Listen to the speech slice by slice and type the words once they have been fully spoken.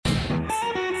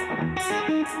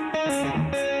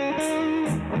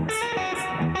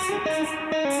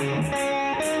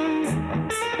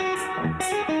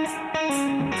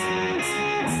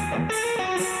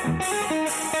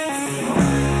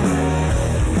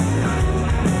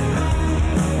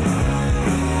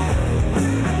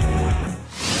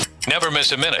never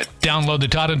miss a minute. Download the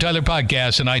Todd and Tyler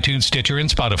podcast on iTunes, Stitcher, and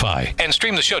Spotify. And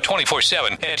stream the show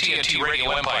 24/7 at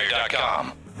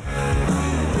TNTRadioEmpire.com.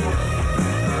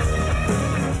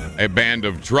 A band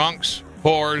of drunks,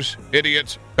 whores,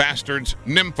 idiots, bastards,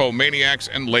 nymphomaniacs,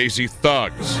 and lazy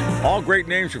thugs. All great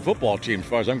names for football teams, as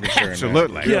far as I'm concerned.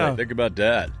 Absolutely. Yeah. Think about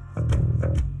that. I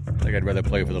think I'd rather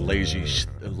play for the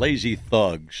lazy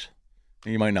thugs.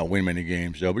 You might not win many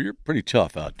games, though, but you're pretty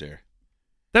tough out there.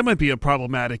 That might be a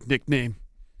problematic nickname.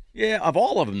 Yeah, of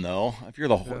all of them, though, if you're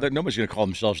nobody's going to call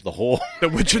themselves the whore. The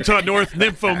Wichita North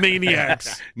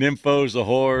Nymphomaniacs. Nymphos, the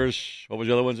whores. What was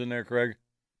the other ones in there, Craig?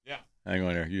 Yeah. Hang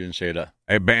on there. You didn't say that.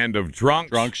 A band of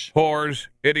drunks, whores,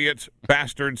 idiots,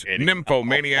 bastards,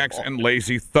 nymphomaniacs, and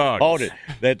lazy thugs. Hold it.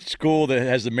 That school that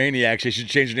has the maniacs, they should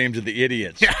change the name to the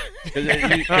idiots.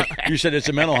 You said it's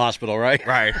a mental hospital, right?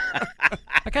 Right.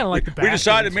 I kind of like the bastards. We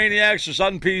decided maniacs are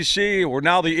on PC. We're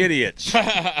now the idiots.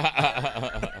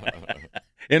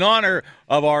 In honor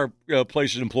of our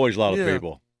place that employs a lot of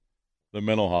people. The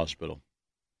mental hospital.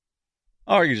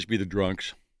 Or you just be the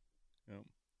drunks.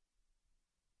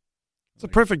 It's a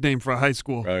perfect name for a high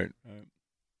school. Right.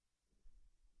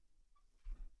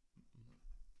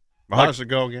 Well, how does it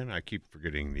go again? I keep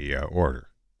forgetting the order.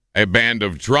 A band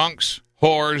of drunks,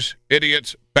 whores,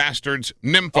 idiots, bastards,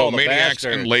 nymphomaniacs,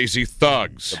 and lazy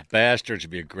thugs. The bastards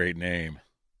would be a great name.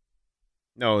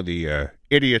 No, the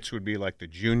idiots would be like the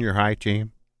junior high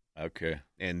team. Okay.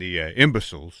 And the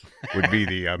imbeciles would be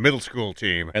the middle school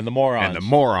team. And the morons. And the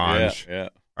morons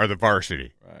are the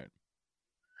varsity. Right.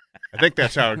 I think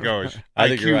that's how it goes. I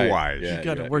think you're right. IQ-wise. You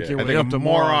got to work your I way think up a to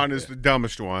moron is the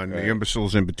dumbest one. Right. The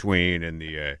imbecile's in between, and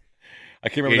the I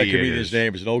can't remember that comedian's name.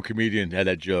 It was an old comedian had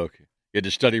that joke. You had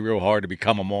to study real hard to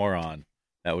become a moron.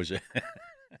 That was it. Is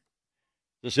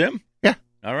this him? Yeah.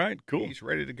 All right. Cool. He's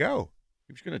ready to go.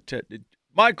 He was going to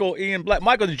Michael Ian Black.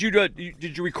 Michael, did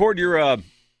you record your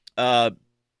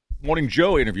Morning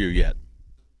Joe interview yet?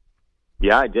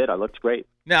 Yeah, I did. I looked great.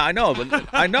 Now, I know. But Of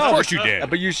course you did.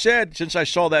 But you said, since I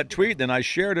saw that tweet, then I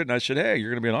shared it, and I said, hey, you're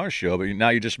going to be on our show. But now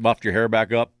you just muffed your hair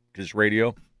back up because it's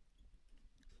radio?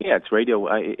 Yeah, it's radio.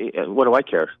 What do I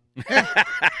care?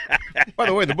 By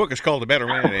the way, the book is called A Better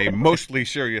Man, a mostly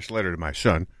serious letter to my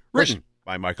son, written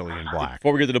by Michael Ian Black.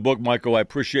 Before we get to the book, Michael, I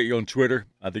appreciate you on Twitter.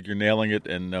 I think you're nailing it,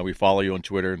 and we follow you on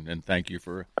Twitter, and thank you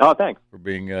for thanks for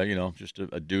being just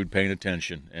a dude paying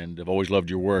attention, and I've always loved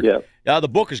your work. Yeah, the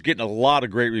book is getting a lot of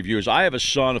great reviews. I have a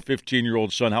son, a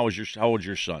 15-year-old son. How old's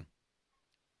your son?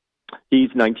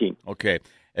 He's 19. Okay,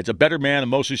 it's A Better Man, a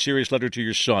mostly serious letter to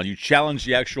your son. You challenge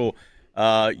the actual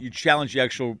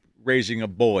raising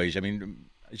of boys. I mean,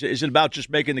 is it about just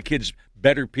making the kids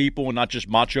better people and not just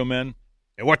macho men?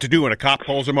 And what to do when a cop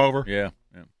pulls him over? Yeah.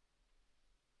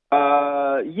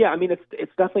 Yeah, I mean,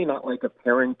 it's definitely not like a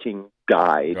parenting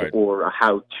guide or a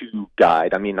how-to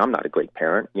guide. I mean, I'm not a great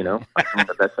parent, I'm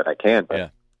the best that I can,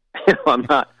 but I'm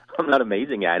not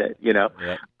amazing at it, Yeah.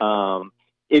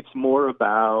 It's more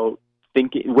about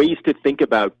ways to think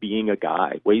about being a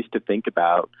guy, ways to think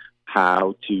about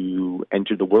how to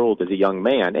enter the world as a young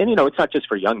man. And, it's not just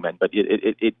for young men, but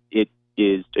it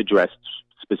is addressed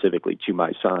specifically to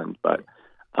my son. But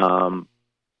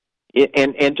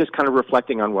and just kind of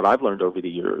reflecting on what I've learned over the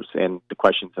years and the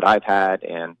questions that I've had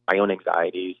and my own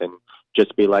anxieties, and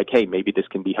just be like, hey, maybe this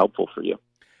can be helpful for you.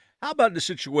 How about the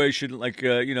situation, like,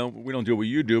 we don't do what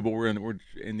you do, but we're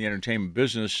in the entertainment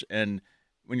business, and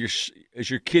is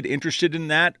your kid interested in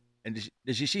that? And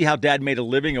does he see how Dad made a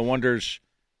living and wonders,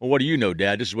 well, what do you know,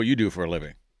 Dad? This is what you do for a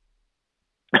living.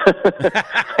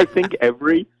 I think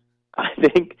every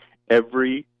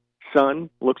son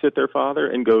looks at their father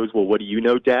and goes, well, what do you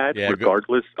know, Dad? Yeah,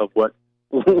 regardless of what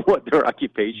their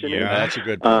occupation is. Yeah, that's a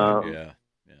good point.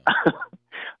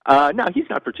 No, he's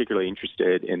not particularly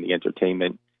interested in the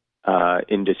entertainment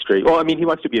industry. Well, I mean, he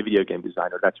wants to be a video game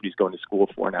designer. That's what he's going to school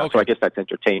for now. Okay. So I guess that's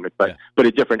entertainment, but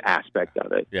a different aspect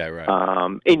of it. Yeah, right.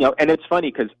 And it's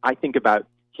funny because I think about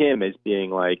him as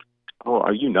being like, oh,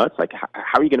 are you nuts? Like,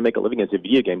 how are you going to make a living as a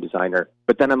video game designer?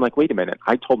 But then I'm like, wait a minute.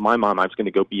 I told my mom I was going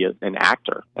to go be an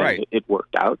actor. And right. It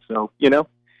worked out. So,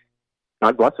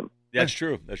 God bless him. That's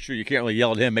true. That's true. You can't really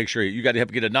yell at him. Make sure you got to have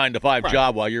to get a 9-to-5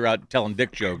 job while you're out telling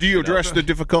dick jokes. Do you address the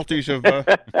difficulties of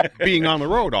being on the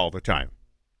road all the time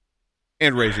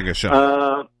and raising a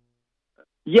son?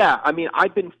 Yeah. I mean,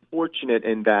 I've been fortunate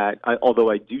in that, although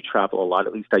I do travel a lot,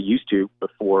 at least I used to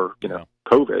before,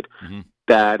 COVID,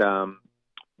 that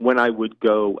when I would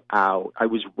go out, I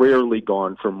was rarely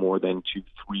gone for more than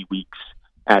 2-3 weeks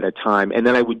at a time. And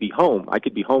then I would be home. I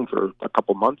could be home for a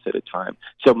couple months at a time.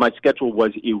 So my schedule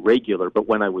was irregular, but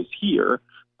when I was here,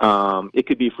 it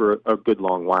could be for a good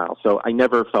long while. So I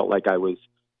never felt like I was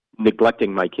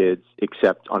neglecting my kids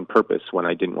except on purpose when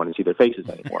I didn't want to see their faces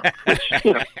anymore. Which,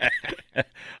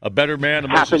 A better man.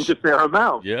 happens a fair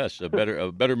amount. Yes, a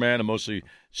better man. A mostly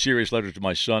serious letter to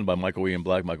my son by Michael Ian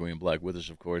Black. Michael Ian Black with us,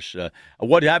 of course.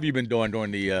 What have you been doing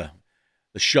during the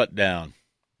shutdown?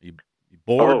 You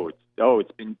bored?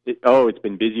 It's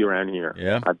been busy around here.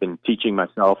 Yeah. I've been teaching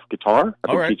myself guitar. I've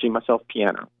All been right. teaching myself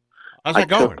piano. How's that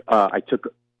going? I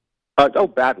took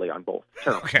badly on both.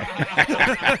 Terrible. Okay.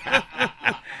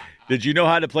 Did you know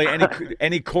how to play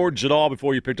any chords at all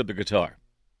before you picked up the guitar?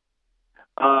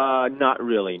 Not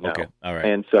really, no. Okay, all right.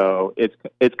 And so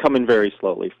it's coming very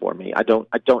slowly for me. I don't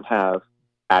have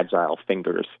agile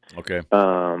fingers. Okay.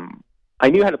 I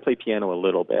knew how to play piano a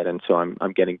little bit, and so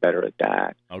I'm getting better at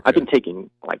that. Okay. I've been taking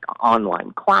like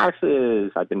online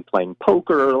classes. I've been playing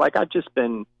poker. Like I've just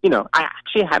been, I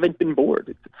actually haven't been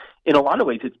bored. In a lot of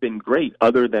ways, it's been great.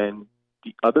 Other than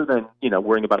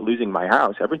worrying about losing my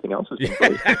house, everything else has been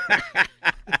great.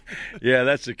 Yeah,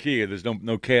 that's the key. There's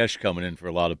no cash coming in for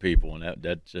a lot of people, and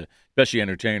that's especially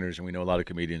entertainers, and we know a lot of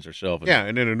comedians ourselves. Yeah,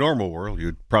 and in a normal world,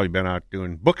 you'd probably been out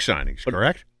doing book signings,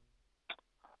 correct?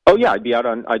 Oh yeah, I'd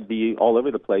be all over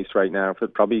the place right now for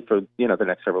the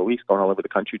next several weeks, going all over the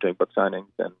country doing book signings,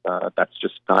 and that's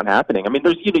just not happening. I mean,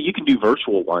 there's you can do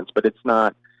virtual ones, but it's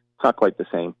not quite the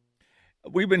same.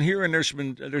 We've been hearing there's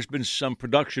been some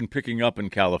production picking up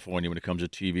in California when it comes to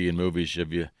TV and movies.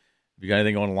 Have you got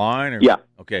anything online? Or? Yeah.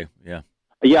 Okay. Yeah.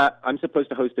 Yeah, I'm supposed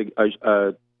to host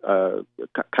a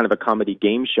kind of a comedy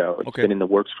game show. It's been in the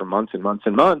works for months and months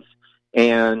and months,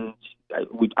 and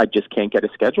I just can't get a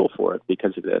schedule for it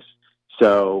because of this.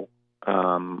 So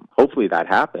hopefully that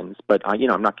happens, but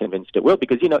I'm not convinced it will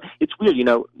because it's weird.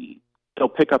 They'll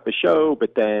pick up a show,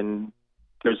 but then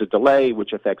there's a delay,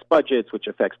 which affects budgets, which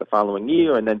affects the following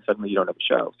year, and then suddenly you don't have a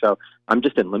show. So I'm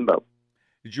just in limbo.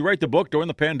 Did you write the book during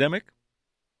the pandemic?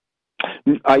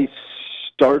 I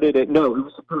started it. No, it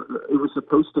was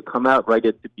supposed to come out right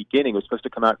at the beginning. It was supposed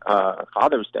to come out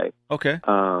Father's Day. Okay.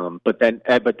 But then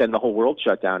the whole world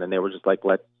shut down, and they were just like,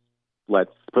 let's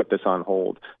put this on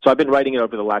hold. So I've been writing it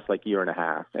over the last year and a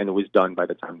half, and it was done by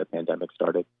the time the pandemic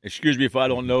started. Excuse me if I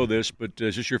don't know this, but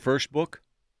is this your first book?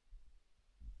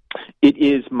 It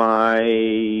is my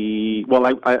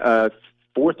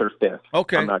fourth or fifth.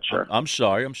 Okay, I'm not sure. I'm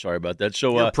sorry about that.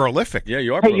 So You're prolific. Yeah,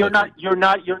 you are. Hey, prolific. you're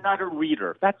not a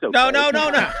reader. That's okay. No.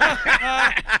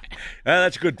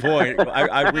 That's a good point.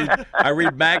 I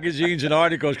read magazines and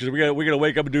articles because we got to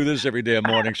wake up and do this every damn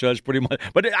morning. So that's pretty much.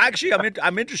 But actually,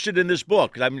 I'm interested in this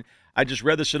book. I just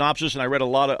read the synopsis and I read a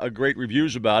lot of great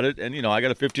reviews about it. And I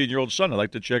got a 15-year-old son. I'd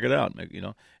like to check it out.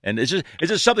 And is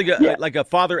this something like a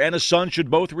father and a son should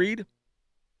both read?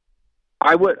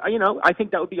 I would, I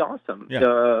think that would be awesome.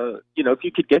 Yeah. If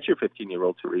you could get your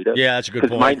 15-year-old to read it. Yeah, that's a good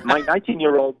point. My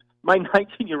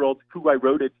 19-year-old, who I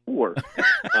wrote it for,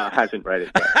 hasn't read it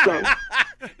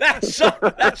yet. So.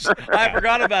 I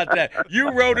forgot about that. You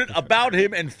wrote it about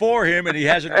him and for him, and he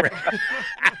hasn't read it.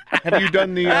 Have you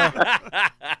done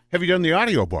the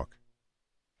audiobook?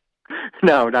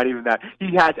 No, not even that.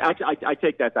 He has. Actually, I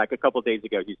take that back. A couple of days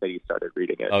ago, he said he started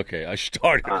reading it. Okay, I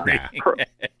started reading it.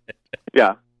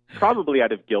 Yeah. Probably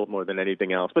out of guilt more than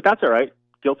anything else, but that's all right.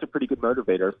 Guilt's a pretty good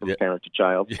motivator from parent to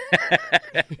child.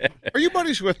 Are you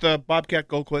buddies with Bobcat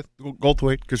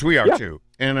Goldthwait? Because we are too.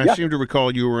 And I seem to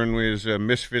recall you were in his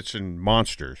Misfits and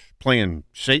Monsters playing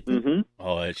Satan. Mm-hmm.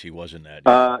 Oh, he wasn't that.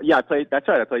 Yeah, I played. That's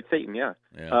right. I played Satan. Yeah.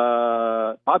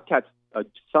 Bobcat's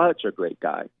such a great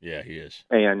guy. Yeah, he is.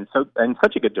 And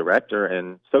such a good director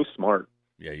and so smart.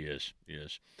 Yeah, he is.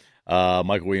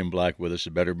 Michael William Black with us,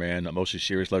 A Better Man, a mostly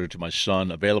serious letter to my son,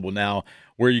 available now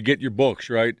where you get your books,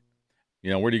 right?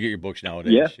 Where do you get your books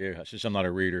nowadays? Yeah, since I'm not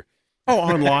a reader. Oh,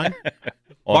 online.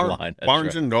 Online.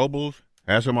 Barnes and Nobles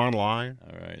has them online.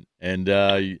 All right. And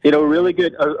a really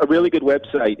good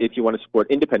website if you want to support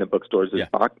independent bookstores is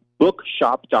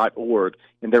bookshop.org,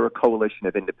 and they're a coalition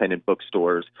of independent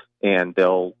bookstores, and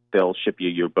they'll ship you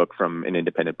your book from an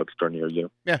independent bookstore near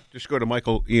you. Yeah, just go to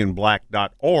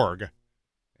michaelianblack.org.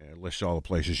 It lists all the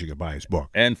places you can buy his book.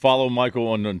 And follow Michael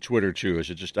on Twitter too. Is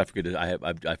it just I forget?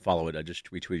 I follow it. I just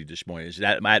retweeted this morning. Is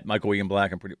that at Michael Ian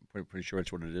Black? I'm pretty sure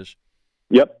that's what it is.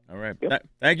 Yep. All right. Yep.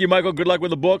 Thank you, Michael. Good luck with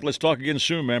the book. Let's talk again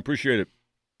soon, man. Appreciate it.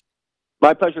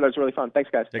 My pleasure. That was really fun. Thanks,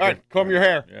 guys. Take all care. right, comb your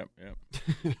hair. Yeah.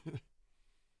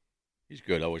 He's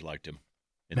good. I always liked him.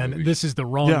 And this is the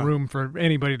wrong room for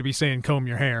anybody to be saying comb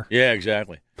your hair. Yeah,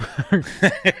 exactly.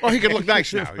 Well, he can look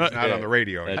nice now. He's not on the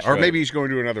radio. Or maybe he's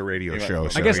going to another radio show.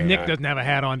 I guess Nick doesn't have a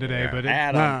hat on today, but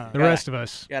the rest of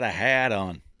us. Got a hat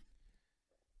on.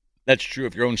 That's true.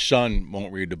 If your own son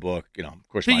won't read the book, of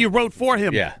course. See, you wrote for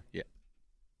him. Yeah.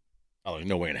 Oh, there's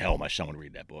no way in hell my son would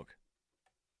read that book.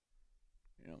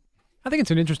 I think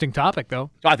it's an interesting topic, though.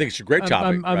 I think it's a great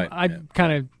topic. I'm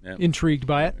kind of intrigued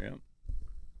by it. Yeah.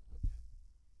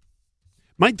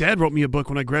 My dad wrote me a book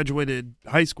when I graduated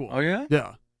high school. Oh, yeah? Yeah.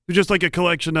 It was just like a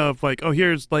collection of like, oh,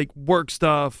 here's like work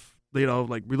stuff,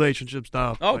 like relationship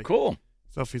stuff. Oh, like, cool.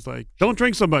 Stuff. He's like, don't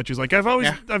drink so much. He's like, I've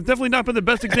definitely not been the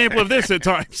best example of this at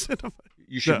times.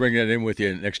 You should bring that in with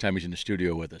you next time he's in the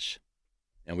studio with us,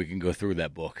 and we can go through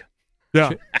that book.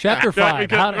 Yeah. Chapter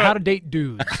 5, how to date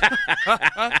dudes.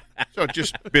 So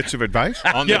just bits of advice?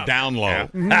 On the down low.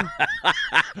 Yeah,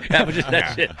 but just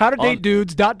that's it. How to date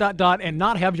dudes, ... and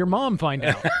not have your mom find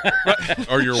out.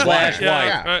 Or your Slash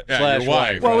wife. wife. Yeah, Slash your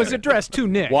wife. Well, it was addressed to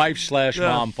Nick.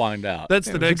 Wife/mom find out. That's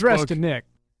It the was next addressed book. to Nick.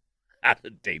 How to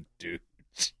date dudes.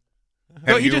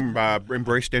 Have you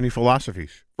embraced any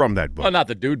philosophies from that book? Well, not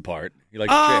the dude part. You like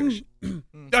chicks.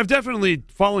 I've definitely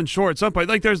fallen short. Some point,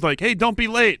 like there's like, hey, don't be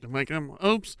late. I'm like,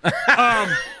 oops.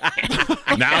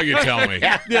 Now you tell me.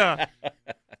 Yeah.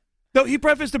 No, he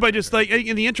prefaced it by just like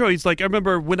in the intro. He's like, I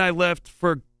remember when I left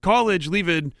for college,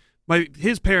 leaving.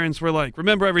 His parents were like,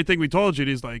 remember everything we told you. And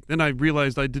he's like, then I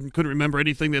realized I couldn't remember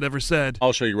anything they'd ever said.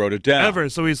 Also, you wrote it down. Ever.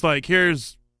 So he's like,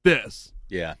 here's this.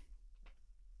 Yeah.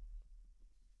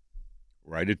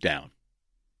 Write it down.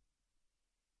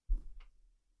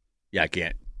 Yeah, I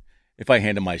can't. If I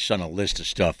handed my son a list of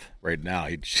stuff right now,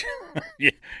 he'd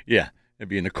it'd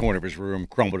be in the corner of his room,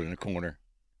 crumbled in a corner.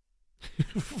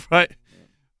 Right.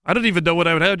 I don't even know what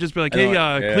I would have. Just be like,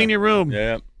 hey, clean your room.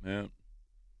 Yeah.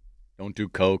 Don't do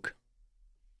coke.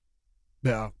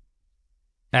 Yeah.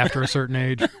 After a certain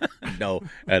age. No,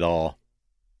 at all.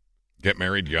 Get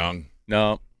married young.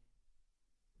 No.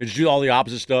 Did you do all the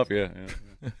opposite stuff? Yeah.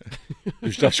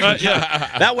 Do stuff.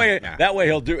 That way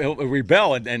he'll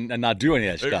rebel and not do any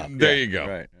of that stuff. There you go.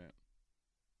 Right.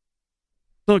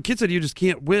 No, kid said you just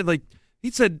can't win. Like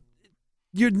he said,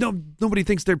 nobody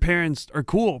thinks their parents are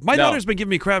cool. My daughter's been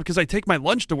giving me crap because I take my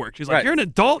lunch to work. She's like, you're an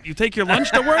adult. You take your lunch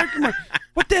to work. I'm like,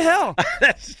 what the hell?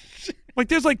 Like,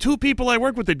 there's like 2 people I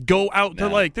work with that go out to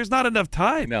like. There's not enough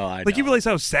time. No, I like know. You realize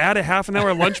how sad a half an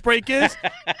hour lunch break is.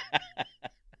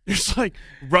 You're just like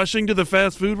rushing to the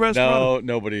fast food restaurant.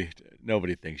 No,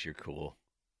 nobody thinks you're cool.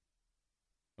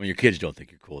 I mean, your kids don't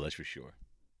think you're cool. That's for sure.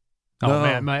 Oh,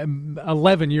 No. man, my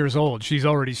 11 years old, she's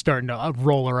already starting to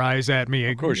roll her eyes at me.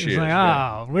 Of course she She's is, like,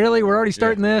 yeah. oh, really? We're already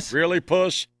starting this? Really,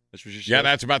 puss? That's what she said. Yeah,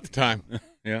 that's about the time.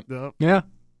 Yeah. No. Yeah.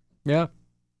 Yeah,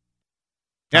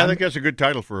 I think that's a good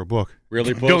title for a book.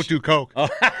 Really, puss? Don't do coke. Oh.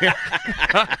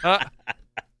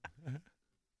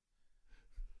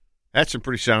 That's some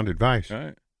pretty sound advice. All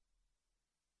right.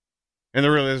 And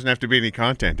there really doesn't have to be any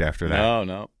content after that.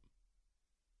 No.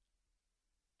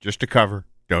 Just a cover.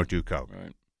 Don't do coke.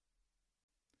 Right.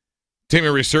 Team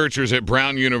of researchers at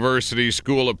Brown University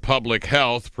School of Public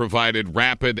Health provided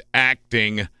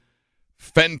rapid-acting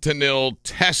fentanyl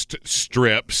test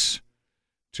strips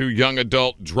to young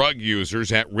adult drug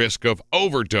users at risk of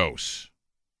overdose.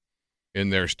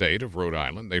 In their state of Rhode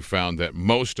Island, they found that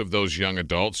most of those young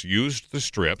adults used the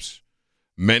strips.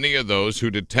 Many of those who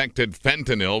detected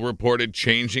fentanyl reported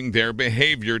changing their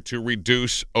behavior to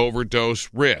reduce overdose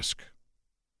risk.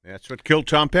 That's what killed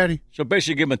Tom Petty. So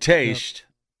basically, give them a taste.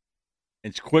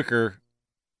 It's quicker,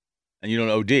 and you don't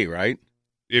OD, right?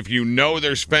 If you know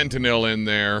there's fentanyl in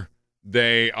there,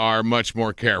 they are much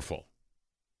more careful.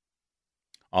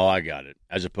 Oh, I got it.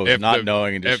 As opposed to not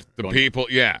knowing and just if the going, people,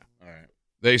 yeah. All right.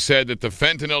 They said that the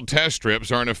fentanyl test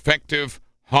strips are an effective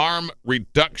harm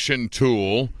reduction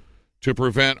tool to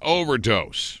prevent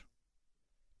overdose.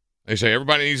 They say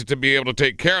everybody needs to be able to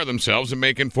take care of themselves and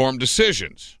make informed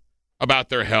decisions about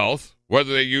their health,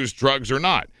 whether they use drugs or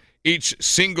not. Each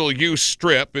single-use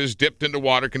strip is dipped into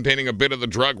water containing a bit of the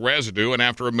drug residue, and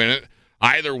after a minute,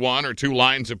 either 1 or 2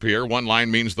 lines appear. 1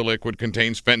 line means the liquid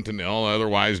contains fentanyl,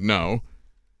 otherwise no.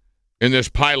 In this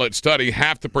pilot study,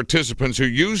 half the participants who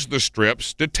used the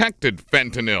strips detected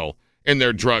fentanyl in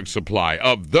their drug supply.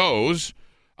 Of those,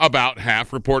 about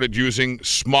half reported using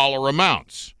smaller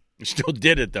amounts. You still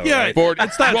did it, though, Yeah, right?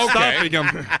 it's not stopping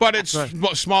them. But it's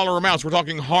smaller amounts. We're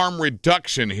talking harm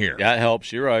reduction here. That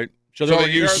helps. You're right. So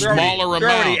they use smaller They're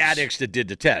already amounts. addicts that did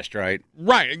the test, right?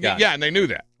 Right. Got Yeah, it. and they knew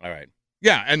that. All right.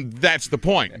 Yeah, and that's the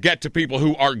point. Get to people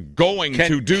who are going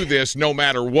to do this no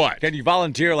matter what. Can you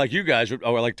volunteer like you guys,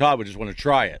 or like Todd would just want to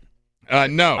try it?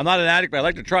 No. I'm not an addict, but I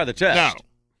like to try the test.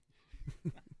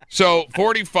 No. So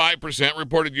 45%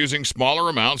 reported using smaller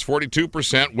amounts,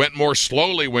 42% went more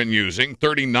slowly when using,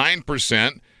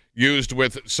 39% used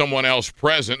with someone else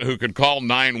present who could call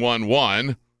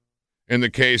 911 in the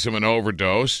case of an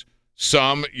overdose.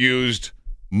 Some used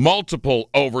multiple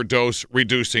overdose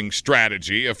reducing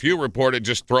strategy. A few reported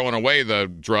just throwing away the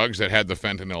drugs that had the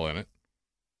fentanyl in it.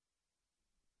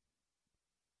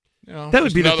 That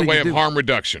would be the another thing way to of do. harm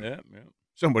reduction. Yeah.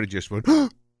 Somebody just went, Yeah.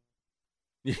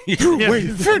 wait,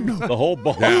 fentanyl. The whole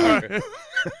bar. Yeah.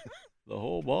 The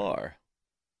whole bar.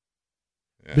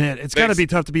 Yeah. Man, it's got to be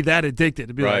tough to be that addicted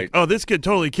to be Right. like, oh, this could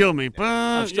totally kill me, but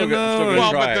I'm still you gonna know,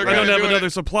 Well, try but it. they're I gonna don't have do it. another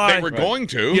supply. They were going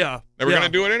to. Yeah. They were Yeah.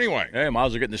 going to do it anyway. Hey, might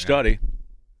as well get in the study.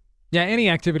 Yeah, any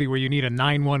activity where you need a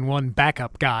 911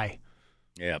 backup guy.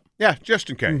 Yeah. Yeah, just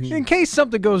in case. Mm-hmm. In case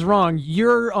something goes wrong,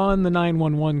 you're on the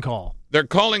 911 call. They're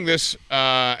calling this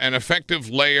an effective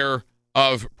layer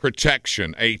of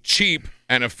protection, a cheap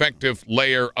and effective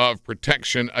layer of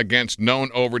protection against known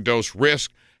overdose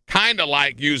risk, kind of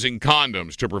like using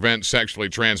condoms to prevent sexually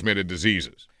transmitted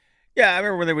diseases. Yeah, I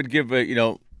remember when they would give,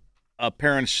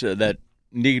 parents that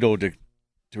needle to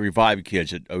revive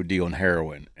kids that OD on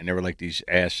heroin. And they were like these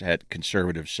asshat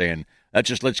conservatives saying, that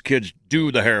just lets kids do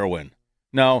the heroin.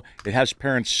 No, it has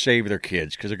parents save their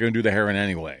kids because they're going to do the heroin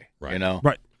anyway. Right. You know?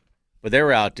 Right. But they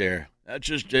were out there. That's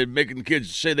just making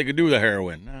kids say they can do the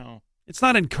heroin. No. It's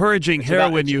not encouraging It's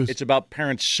heroin about, use. It's about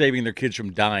parents saving their kids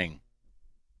from dying.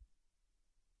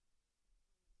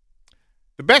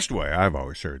 The best way, I've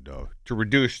always heard, though, to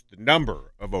reduce the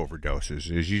number of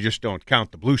overdoses is you just don't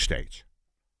count the blue states.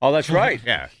 Oh, that's right.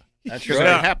 Yeah. That's Because right.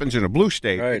 if it happens in a blue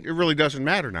state, Right. it really doesn't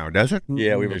matter now, does it?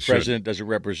 Yeah, we have a It should. president that doesn't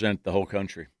represent the whole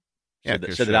country. Yeah, Said,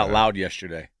 'cause, said it out loud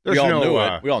yesterday. there's We all no, knew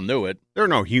it. We all knew it. There are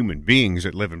no human beings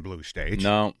that live in blue states.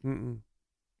 No. Mm-mm.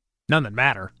 None that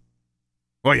matter.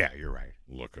 Well, yeah, you're right.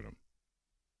 Look at them.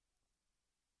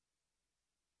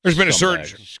 There's been a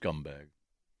surge. Scumbag.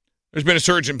 There's been a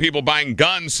surge in people buying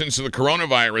guns since the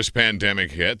coronavirus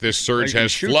pandemic hit. This surge You can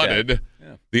has shoot flooded that.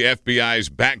 Yeah. the FBI's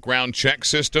background check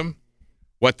system.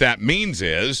 What that means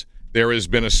is there has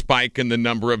been a spike in the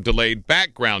number of delayed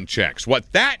background checks.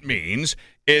 What that means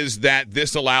is that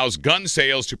this allows gun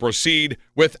sales to proceed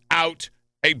without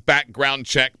a background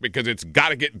check because it's got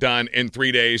to get done in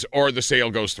 3 days or the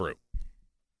sale goes through.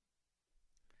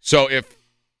 So if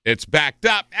it's backed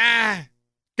up,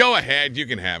 go ahead, you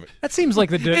can have it. That seems like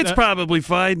It's probably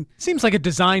fine. seems like a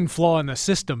design flaw in the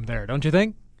system there, don't you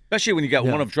think? Especially when you got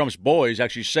Yeah. one of Trump's boys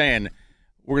actually saying,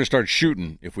 we're going to start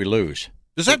shooting if we lose.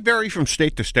 Does that vary from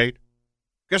state to state?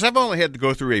 Because I've only had to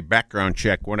go through a background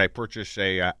check when I purchase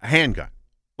a handgun.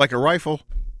 Like a rifle,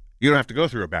 you don't have to go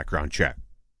through a background check.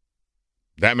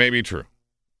 That may be true.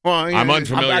 Well, I'm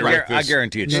unfamiliar with this. I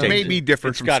guarantee it's It state may to- be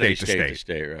different it's from gotta state be to state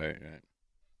state. right.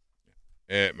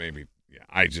 It may be. Yeah,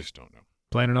 I just don't know.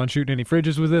 Planning on shooting any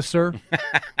fridges with this, sir? All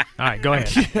right, go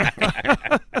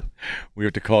ahead. We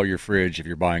have to call your fridge if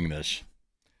you're buying this.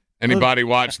 Anybody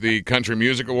watch the Country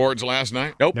Music Awards last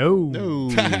night? Nope. No.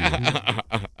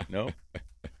 No.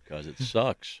 Because it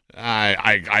sucks.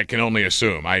 I can only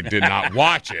assume. I did not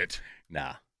watch it.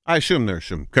 Nah. I assume there's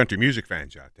some country music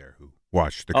fans out there who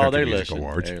watch the Country They Music listen.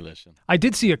 Awards. They listen. I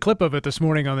did see a clip of it this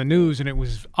morning on the news, and it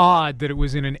was odd that it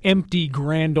was in an empty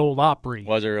Grand Ole Opry.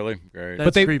 Was it really? Great.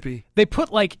 That's they- creepy. They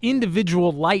put like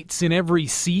individual lights in every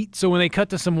seat, so when they cut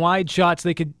to some wide shots,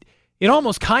 they could. It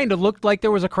almost kind of looked like there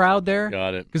was a crowd there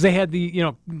Got it. because they had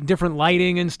the different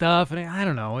lighting and stuff, and I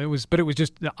don't know. It was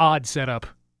just an odd setup.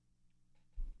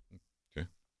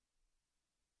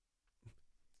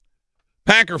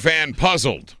 Packer fan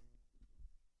puzzled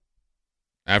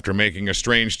after making a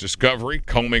strange discovery,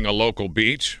 combing a local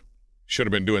beach. Should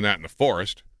have been doing that in the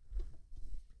forest.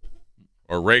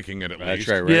 Or raking it at That's least.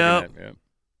 right. Yeah.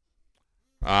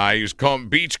 Yeah. He was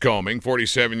beach combing.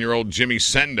 47-year-old Jimmy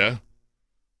Senda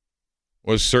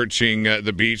was searching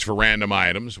the beach for random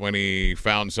items when he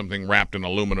found something wrapped in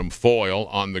aluminum foil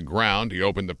on the ground. He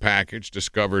opened the package,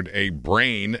 discovered a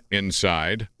brain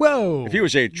inside. Whoa! If he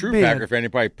was a true Man. Packer fan, he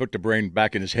probably put the brain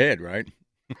back in his head, right?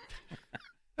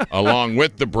 Along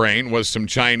with the brain was some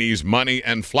Chinese money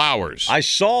and flowers. I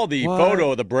saw the What?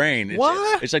 photo of the brain. It's,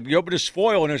 What? It's like you open this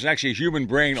foil and there's actually a human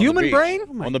brain on Human the beach. brain?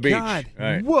 Oh, my on the beach. God.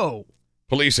 Right. Whoa!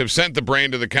 Police have sent the brain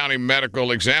to the county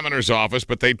medical examiner's office,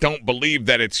 but they don't believe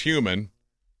that it's human.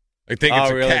 They think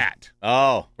it's really? a cat,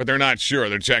 Oh. but they're not sure.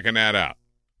 They're checking that out.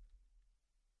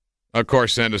 Of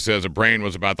course, Senda says a brain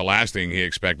was about the last thing he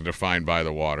expected to find by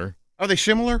the water. Are they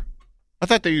similar? I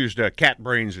thought they used cat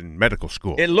brains in medical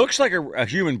school It looks like a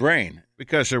human brain.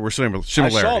 because there were similarities.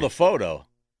 I saw the photo.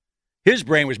 His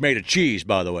brain was made of cheese,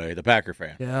 by the way, the Packer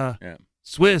fan. Yeah. Yeah.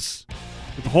 Swiss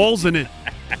with holes in it.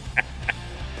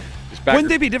 This Packer- Wouldn't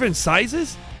they be different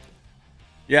sizes?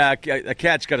 Yeah, a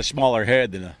cat's got a smaller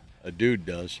head than a dude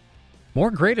does. More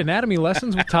great anatomy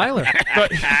lessons with Tyler.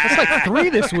 That's like 3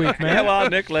 this week, Yeah, man. well,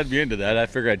 Nick led me into that. I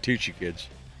figured I'd teach you kids.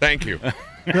 Thank you.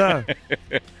 Yeah.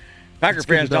 Packer good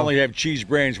fans to not know. only have cheese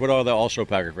brains, what are they also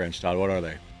Packer fans, Todd? What are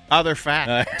they? Oh, they're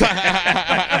fat.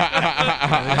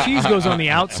 The cheese goes on the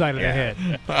outside of the head.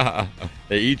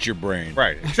 They eat your brain.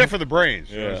 Right, except for the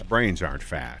brains. Yeah. Those brains aren't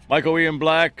fat. Michael Ian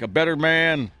Black, A Better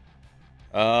Man.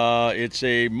 It's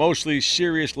a mostly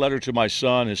serious letter to my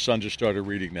son. His son just started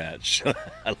reading that. So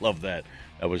I love that.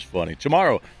 That was funny.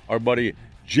 Tomorrow, our buddy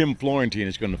Jim Florentine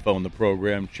is going to phone the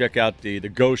program. Check out the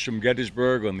Ghost from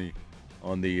Gettysburg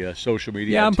on the social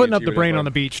media. Yeah, I'm putting up the brain on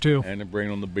the beach, too. And the brain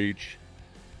on the beach.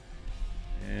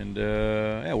 And,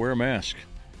 wear a mask.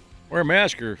 Wear a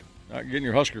mask or not getting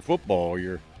your Husker football or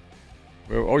your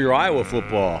Iowa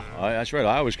football. That's right.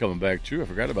 Iowa's coming back, too. I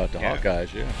forgot about the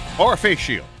Hawkeyes, yeah. Or a face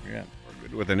shield. Yeah. We're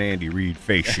good with an Andy Reid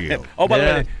face shield. Oh, by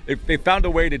the way, they found a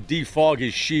way to defog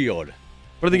his shield.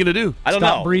 What are they going to do? I don't know.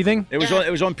 Stop breathing? It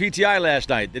was on PTI last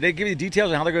night. Did they give you the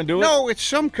details on how they're going to do it? No, it's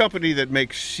some company that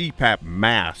makes CPAP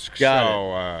masks.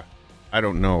 Got I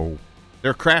don't know.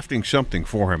 They're crafting something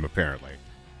for him, apparently.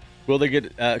 Will they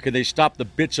get? Can they stop the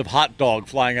bits of hot dog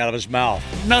flying out of his mouth?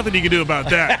 Nothing you can do about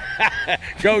that.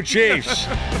 Go Chiefs!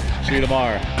 See you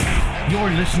tomorrow. You're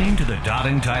listening to the Todd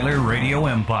and Tyler Radio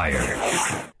Empire.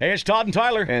 Hey, it's Todd and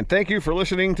Tyler. And thank you for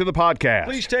listening to the podcast.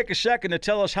 Please take a second to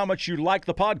tell us how much you like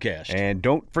the podcast. And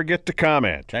don't forget to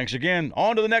comment. Thanks again.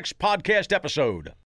 On to the next podcast episode.